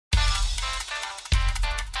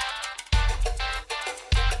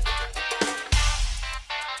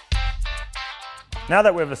Now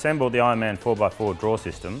that we've assembled the Ironman 4x4 draw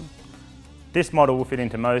system, this model will fit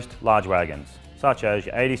into most large wagons, such as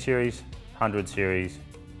your 80 series, 100 series,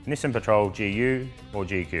 Nissan Patrol GU or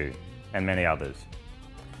GQ, and many others.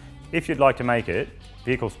 If you'd like to make it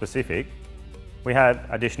vehicle specific, we have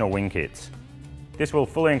additional wing kits. This will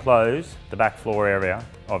fully enclose the back floor area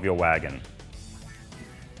of your wagon.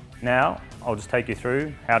 Now, I'll just take you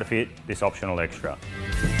through how to fit this optional extra.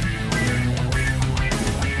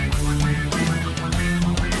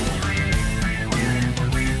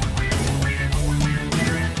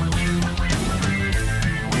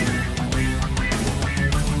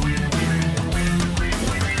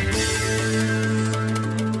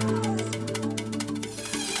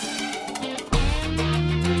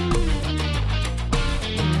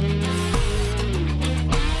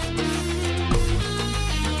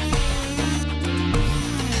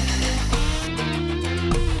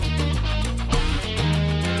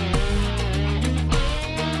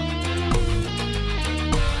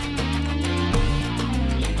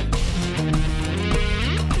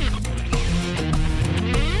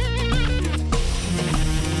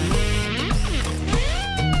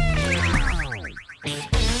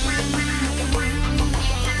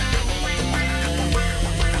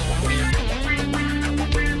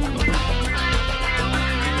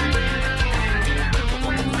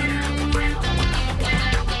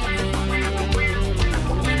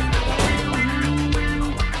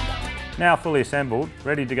 Now fully assembled,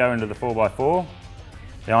 ready to go into the 4x4,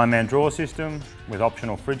 the Ironman draw system with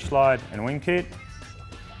optional fridge slide and wing kit,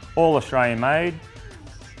 all Australian made,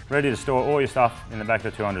 ready to store all your stuff in the back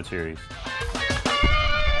of the 200 series.